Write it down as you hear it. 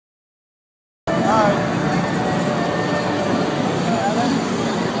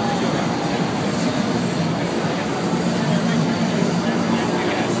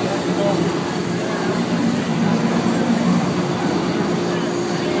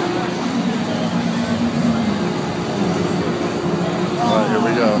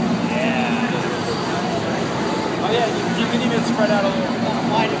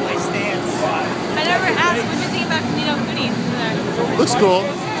looks cool. I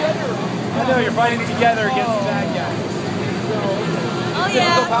know, you're fighting together against the bad guy. Oh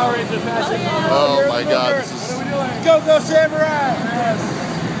yeah. Power Rangers fashion. Oh my God. This is... Go Samurai! Yes.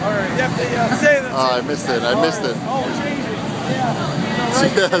 Alright, you have to say this. Oh, I missed it. I missed it. Oh, we're changing. Yeah.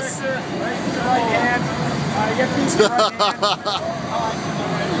 Right Yes. right hand. You have to use your right hand.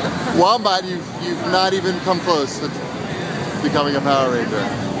 Wombat, you've not even come close to becoming a Power Ranger.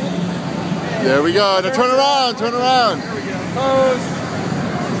 There we go. Now turn around, turn around. There we go. Pose.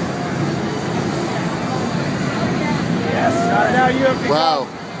 Yes. Now you have become Wow.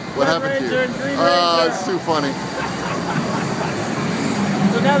 What Red happened to Ranger you? and Green Oh, Ranger. it's too funny.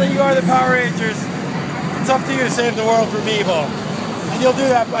 So now that you are the Power Rangers, it's up to you to save the world from evil. And you'll do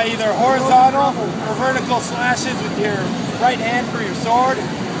that by either horizontal or vertical slashes with your right hand for your sword,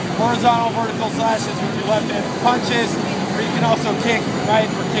 horizontal vertical slashes with your left hand for punches, or you can also kick right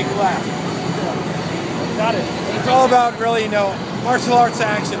or kick left. Got it. It's all about really, martial arts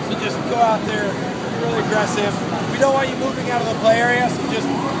action. So just go out there, be really aggressive. We don't want you moving out of the play area, so just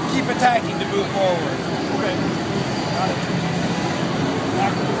keep attacking to move forward. Okay. Got it.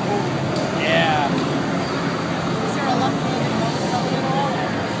 Yeah. Is there a left hand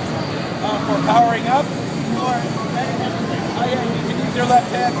For powering up? Or oh yeah, you can use your left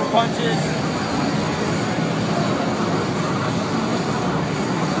hand for punches.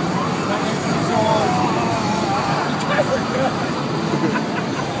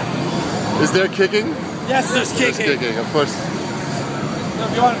 Is there kicking? Yes, there's kicking. There's kicking, of course. So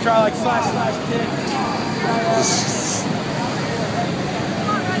if you want to try like slash kick.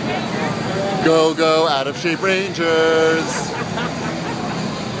 Go, out of shape Rangers.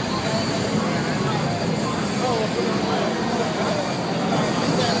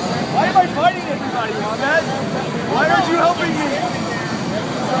 Why am I fighting everybody, Wombat? Why aren't you helping me?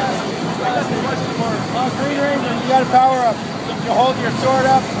 Green Ranger, you gotta power up. You hold your sword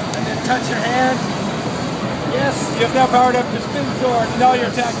up and then touch your hand. Yes, you have now powered up your spin sword and all your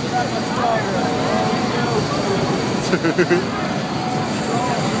attacks are that much stronger.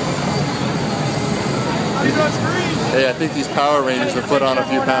 Hey, I think these Power Rangers have put on a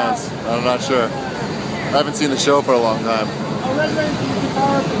few pounds. I'm not sure. I haven't seen the show for a long time. Oh, Red Ranger, you can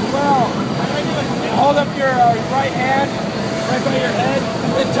power up as well. And hold up your right hand right by your head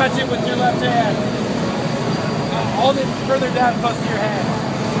and then touch it with your left hand. Hold it further down close to your hand.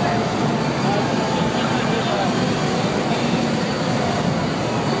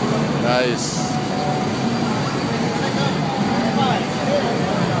 Nice.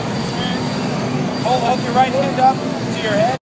 Hold your right hand up to your head.